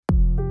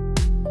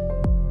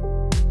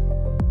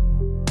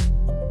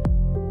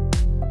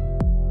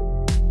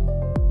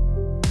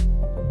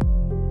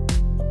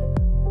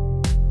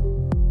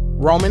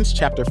Romans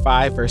chapter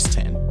 5, verse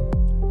 10.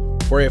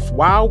 For if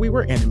while we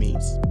were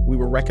enemies, we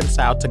were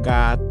reconciled to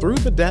God through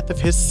the death of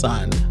his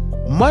Son,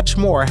 much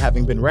more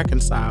having been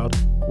reconciled,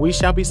 we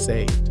shall be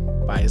saved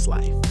by his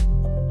life.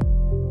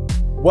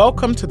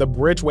 Welcome to the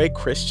Bridgeway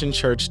Christian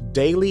Church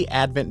Daily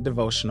Advent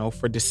Devotional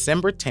for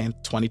December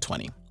 10th,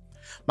 2020.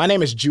 My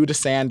name is Judah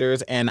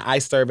Sanders, and I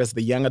serve as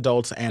the young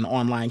adults and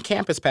online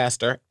campus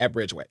pastor at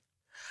Bridgeway.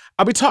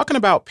 I'll be talking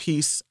about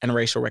peace and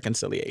racial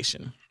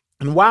reconciliation.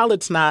 And while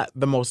it's not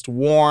the most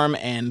warm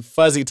and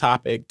fuzzy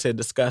topic to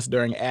discuss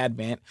during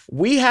Advent,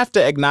 we have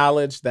to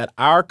acknowledge that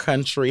our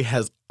country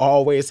has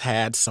always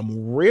had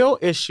some real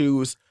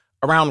issues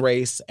around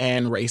race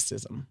and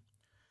racism.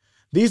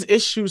 These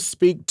issues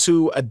speak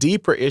to a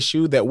deeper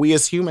issue that we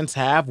as humans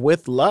have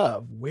with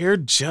love. We're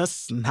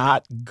just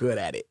not good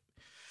at it.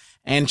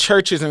 And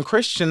churches and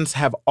Christians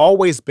have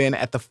always been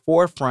at the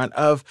forefront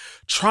of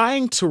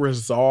trying to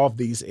resolve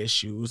these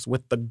issues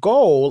with the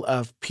goal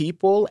of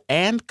people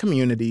and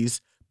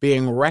communities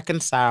being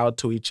reconciled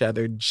to each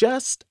other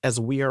just as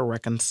we are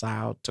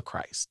reconciled to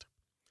Christ.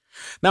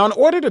 Now, in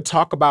order to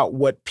talk about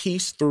what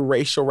peace through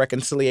racial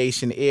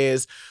reconciliation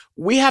is,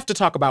 we have to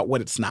talk about what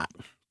it's not.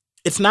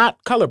 It's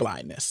not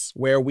colorblindness,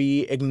 where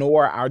we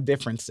ignore our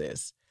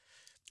differences.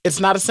 It's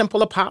not a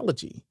simple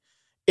apology.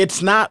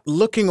 It's not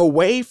looking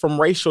away from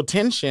racial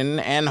tension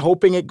and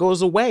hoping it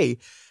goes away.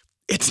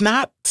 It's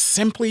not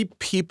simply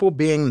people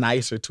being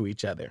nicer to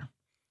each other.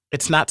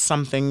 It's not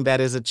something that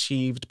is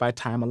achieved by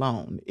time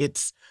alone.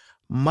 It's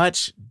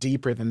much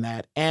deeper than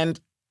that. And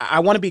I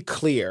want to be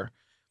clear,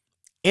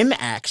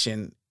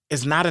 inaction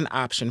is not an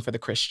option for the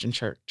Christian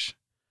church.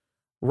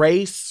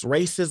 Race,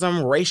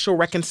 racism, racial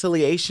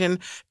reconciliation,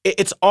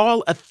 it's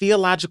all a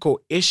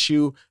theological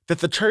issue that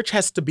the church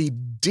has to be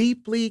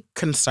deeply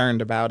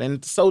concerned about.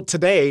 And so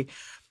today,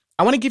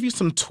 I want to give you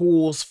some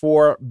tools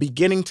for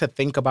beginning to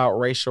think about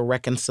racial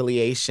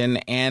reconciliation.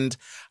 And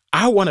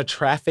I want to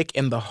traffic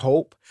in the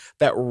hope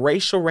that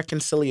racial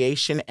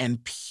reconciliation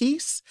and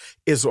peace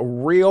is a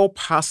real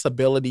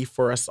possibility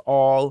for us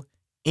all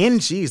in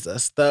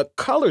Jesus, the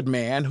colored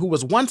man who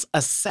was once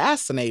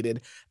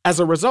assassinated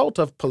as a result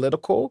of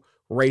political,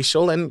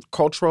 racial, and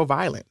cultural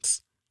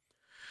violence.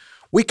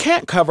 We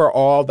can't cover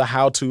all the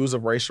how-tos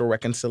of racial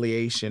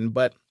reconciliation,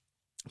 but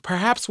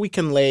perhaps we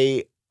can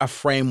lay a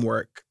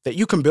framework that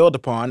you can build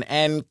upon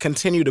and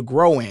continue to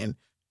grow in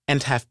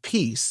and have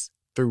peace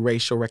through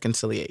racial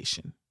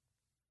reconciliation.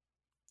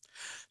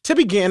 To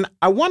begin,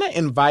 I want to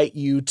invite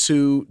you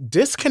to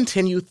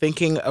discontinue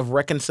thinking of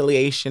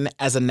reconciliation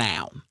as a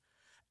noun,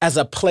 as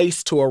a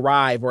place to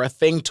arrive or a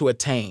thing to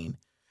attain,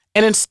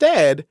 and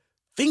instead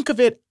think of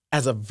it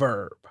as a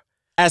verb,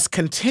 as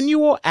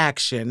continual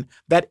action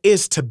that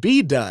is to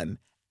be done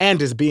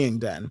and is being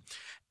done.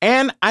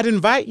 And I'd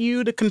invite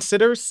you to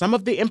consider some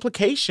of the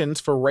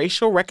implications for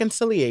racial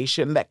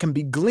reconciliation that can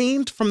be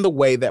gleaned from the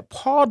way that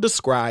Paul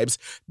describes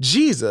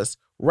Jesus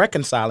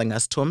reconciling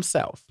us to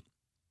himself.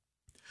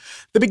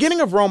 The beginning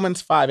of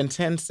Romans 5 and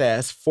 10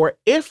 says, "For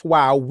if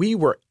while we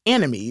were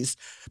enemies,"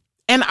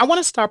 and I want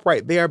to stop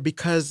right there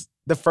because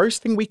the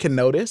first thing we can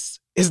notice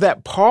is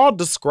that Paul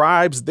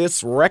describes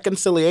this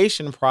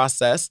reconciliation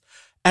process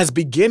as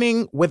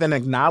beginning with an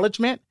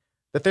acknowledgement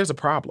that there's a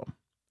problem.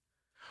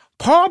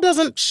 Paul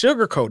doesn't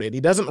sugarcoat it. He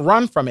doesn't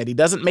run from it. He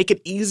doesn't make it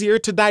easier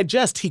to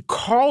digest. He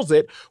calls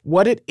it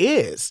what it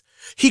is.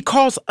 He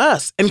calls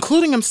us,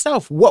 including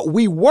himself, what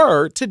we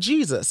were to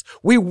Jesus.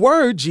 We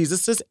were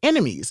Jesus's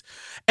enemies.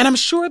 And I'm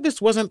sure this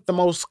wasn't the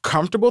most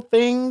comfortable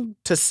thing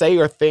to say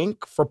or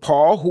think for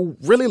Paul, who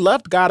really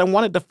loved God and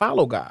wanted to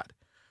follow God.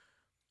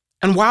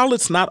 And while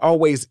it's not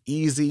always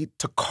easy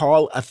to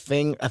call a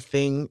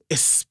thing,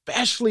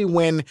 especially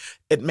when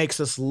it makes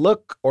us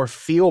look or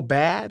feel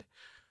bad,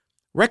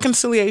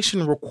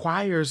 reconciliation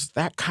requires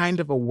that kind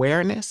of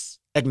awareness,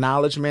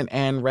 acknowledgement,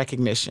 and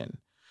recognition.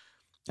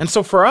 And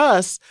so for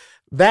us,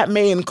 that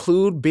may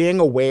include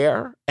being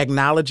aware,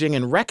 acknowledging,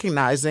 and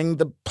recognizing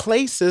the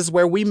places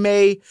where we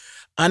may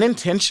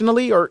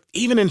unintentionally or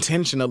even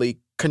intentionally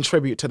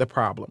contribute to the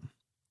problem.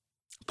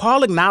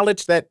 Paul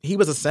acknowledged that he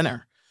was a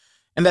sinner,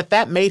 and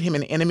that made him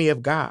an enemy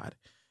of God.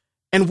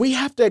 And we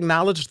have to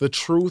acknowledge the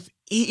truth,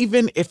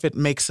 even if it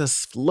makes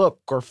us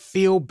look or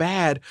feel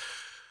bad.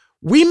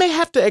 We may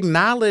have to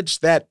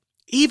acknowledge that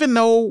even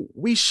though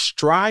we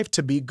strive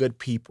to be good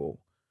people,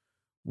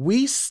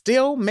 we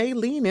still may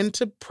lean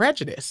into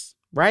prejudice,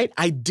 right?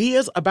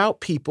 Ideas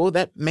about people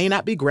that may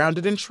not be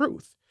grounded in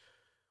truth.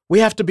 We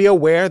have to be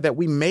aware that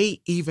we may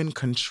even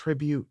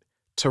contribute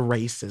to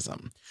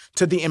racism,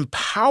 to the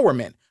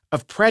empowerment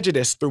of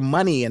prejudice through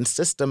money and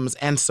systems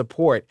and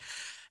support.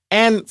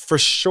 And for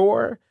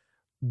sure,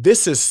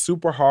 this is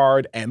super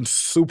hard and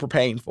super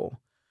painful.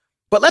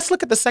 But let's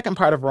look at the second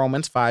part of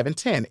Romans 5 and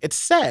 10. It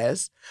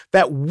says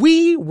that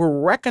we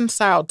were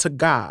reconciled to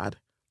God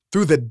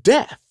through the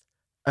death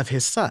of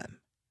his Son.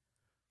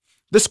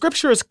 The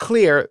scripture is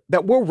clear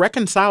that we're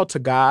reconciled to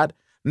God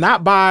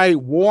not by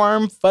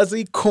warm,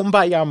 fuzzy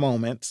kumbaya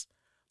moments,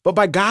 but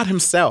by God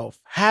himself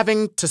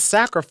having to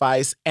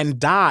sacrifice and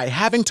die,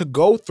 having to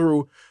go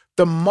through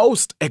the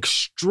most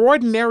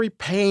extraordinary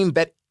pain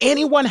that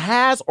anyone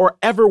has or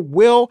ever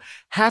will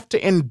have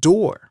to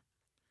endure.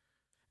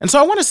 And so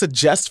I want to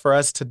suggest for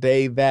us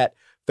today that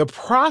the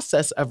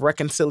process of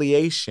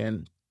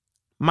reconciliation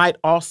might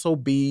also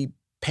be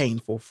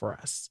painful for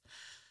us.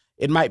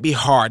 It might be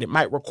hard. It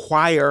might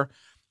require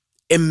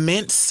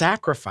immense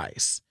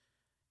sacrifice.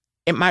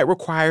 It might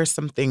require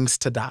some things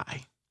to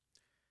die.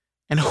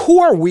 And who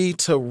are we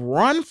to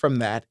run from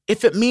that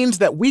if it means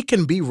that we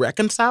can be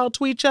reconciled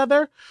to each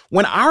other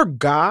when our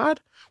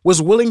God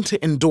was willing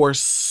to endure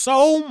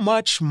so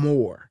much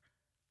more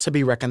to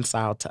be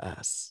reconciled to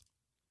us?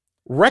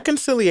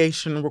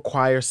 Reconciliation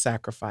requires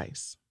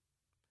sacrifice.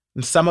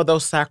 And some of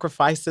those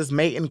sacrifices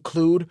may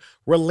include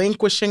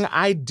relinquishing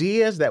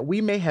ideas that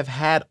we may have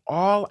had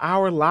all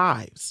our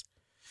lives.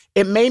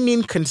 It may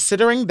mean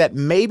considering that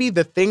maybe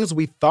the things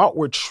we thought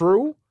were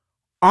true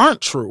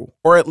aren't true,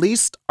 or at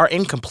least are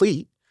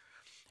incomplete.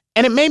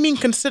 And it may mean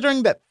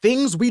considering that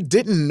things we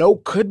didn't know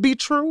could be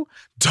true,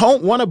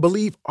 don't want to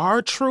believe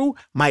are true,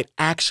 might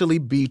actually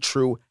be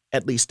true,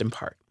 at least in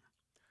part.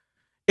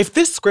 If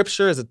this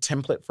scripture is a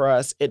template for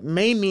us, it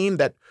may mean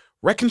that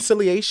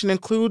reconciliation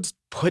includes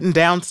putting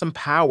down some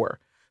power,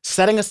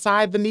 setting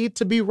aside the need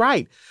to be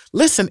right.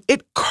 Listen,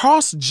 it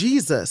cost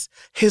Jesus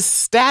his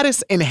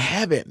status in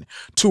heaven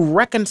to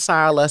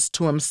reconcile us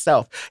to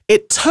himself.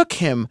 It took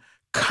him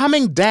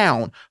coming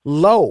down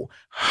low,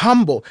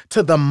 humble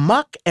to the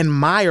muck and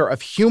mire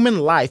of human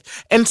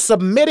life and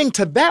submitting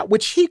to that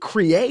which he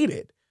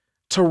created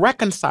to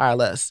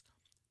reconcile us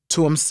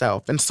to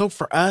himself. And so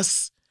for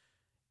us,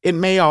 it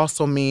may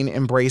also mean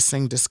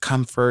embracing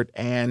discomfort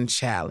and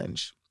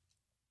challenge.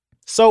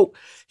 So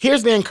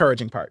here's the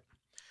encouraging part.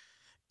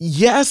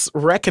 Yes,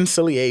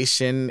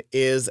 reconciliation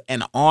is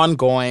an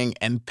ongoing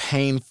and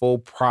painful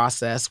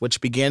process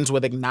which begins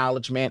with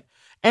acknowledgement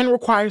and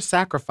requires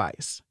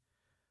sacrifice.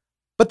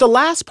 But the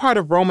last part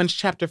of Romans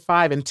chapter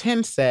 5 and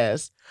 10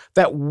 says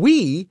that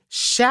we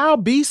shall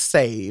be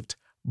saved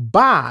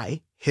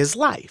by his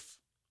life.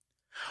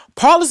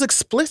 Paul is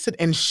explicit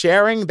in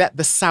sharing that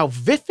the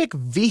salvific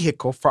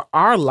vehicle for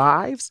our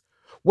lives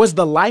was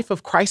the life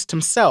of Christ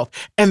himself.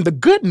 And the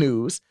good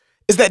news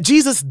is that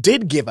Jesus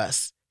did give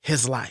us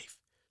his life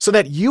so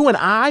that you and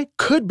I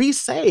could be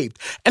saved.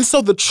 And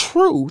so the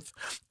truth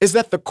is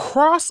that the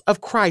cross of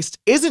Christ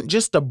isn't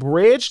just a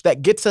bridge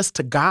that gets us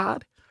to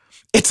God.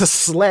 It's a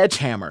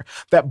sledgehammer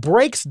that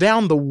breaks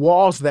down the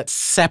walls that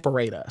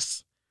separate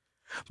us.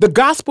 The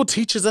gospel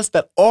teaches us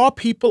that all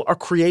people are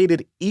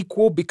created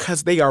equal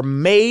because they are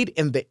made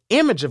in the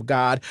image of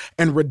God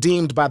and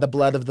redeemed by the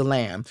blood of the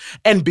Lamb.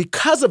 And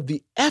because of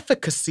the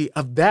efficacy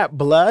of that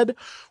blood,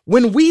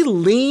 when we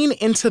lean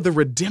into the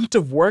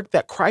redemptive work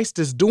that Christ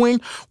is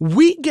doing,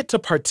 we get to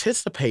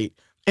participate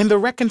in the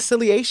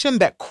reconciliation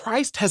that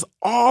Christ has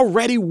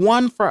already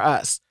won for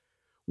us.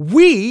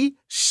 We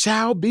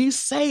shall be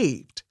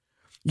saved.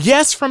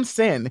 Yes, from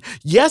sin.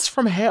 Yes,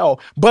 from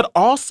hell, but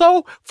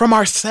also from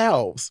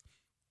ourselves,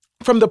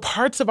 from the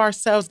parts of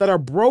ourselves that are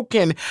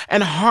broken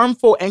and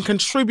harmful and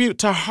contribute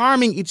to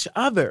harming each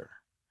other.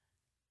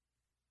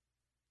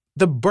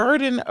 The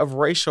burden of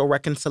racial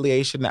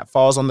reconciliation that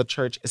falls on the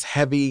church is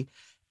heavy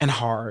and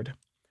hard.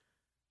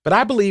 But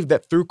I believe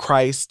that through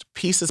Christ,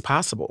 peace is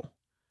possible.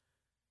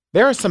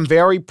 There are some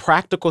very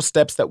practical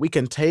steps that we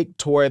can take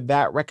toward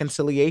that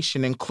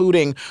reconciliation,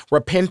 including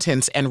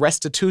repentance and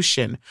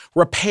restitution,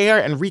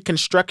 repair and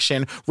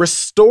reconstruction,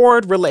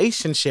 restored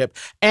relationship.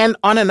 And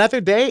on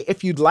another day,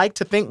 if you'd like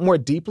to think more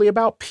deeply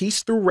about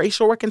peace through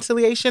racial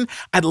reconciliation,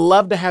 I'd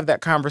love to have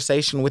that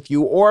conversation with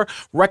you or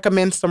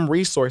recommend some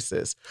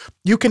resources.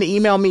 You can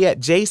email me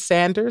at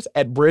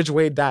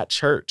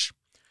jsanders@bridgeway.church.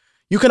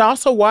 You can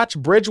also watch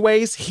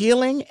Bridgeway's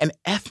Healing an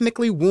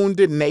Ethnically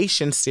Wounded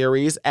Nation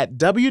series at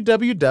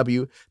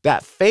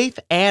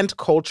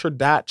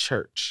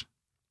www.faithandculture.church.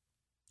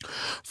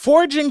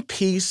 Forging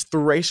peace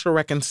through racial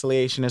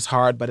reconciliation is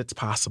hard, but it's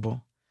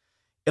possible.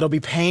 It'll be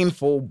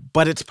painful,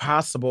 but it's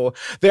possible.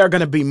 There are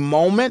going to be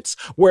moments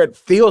where it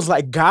feels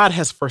like God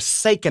has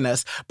forsaken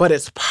us, but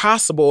it's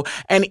possible.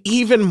 And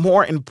even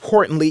more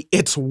importantly,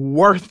 it's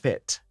worth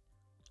it.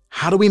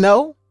 How do we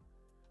know?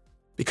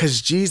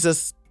 Because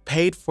Jesus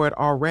paid for it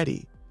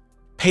already,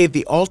 paid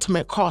the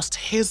ultimate cost,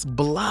 his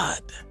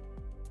blood.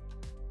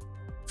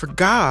 For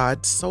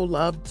God so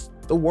loved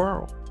the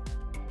world,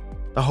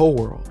 the whole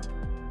world,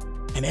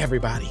 and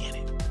everybody in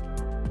it.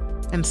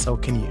 And so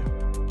can you.